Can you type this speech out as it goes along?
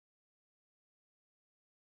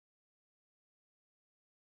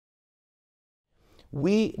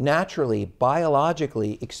We naturally,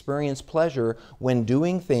 biologically experience pleasure when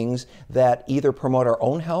doing things that either promote our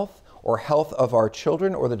own health or health of our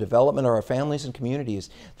children or the development of our families and communities.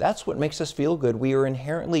 That's what makes us feel good. We are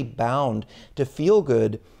inherently bound to feel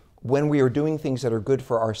good when we are doing things that are good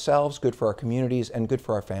for ourselves, good for our communities, and good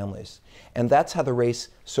for our families. And that's how the race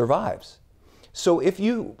survives. So if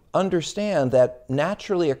you understand that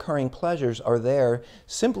naturally occurring pleasures are there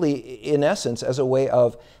simply, in essence, as a way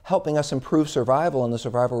of helping us improve survival and the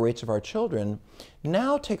survival rates of our children,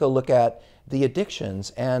 now take a look at the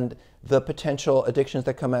addictions and the potential addictions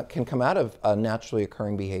that can come out of naturally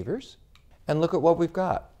occurring behaviors. And look at what we've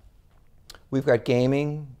got. We've got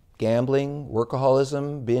gaming, gambling,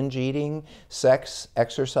 workaholism, binge eating, sex,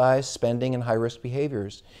 exercise, spending, and high-risk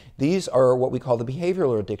behaviors. These are what we call the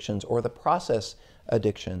behavioral addictions or the process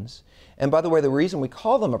addictions. And by the way, the reason we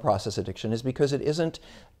call them a process addiction is because it isn't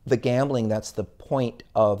the gambling that's the point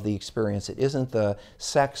of the experience. It isn't the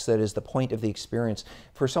sex that is the point of the experience.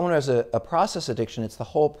 For someone who has a process addiction, it's the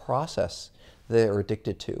whole process they're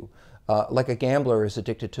addicted to. Like a gambler is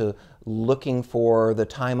addicted to looking for the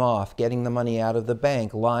time off, getting the money out of the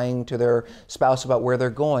bank, lying to their spouse about where they're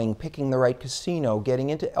going, picking the right casino, getting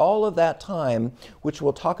into all of that time, which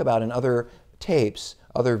we'll talk about in other tapes,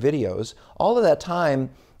 other videos. All of that time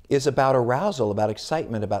is about arousal, about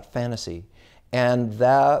excitement, about fantasy. And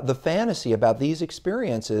the fantasy about these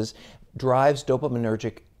experiences drives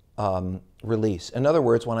dopaminergic release. In other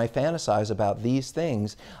words, when I fantasize about these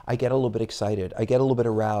things, I get a little bit excited, I get a little bit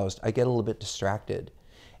aroused, I get a little bit distracted.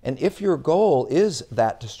 And if your goal is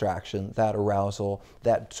that distraction, that arousal,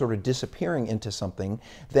 that sort of disappearing into something,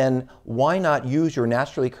 then why not use your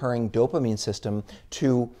naturally occurring dopamine system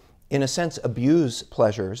to, in a sense, abuse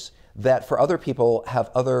pleasures that for other people have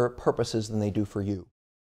other purposes than they do for you?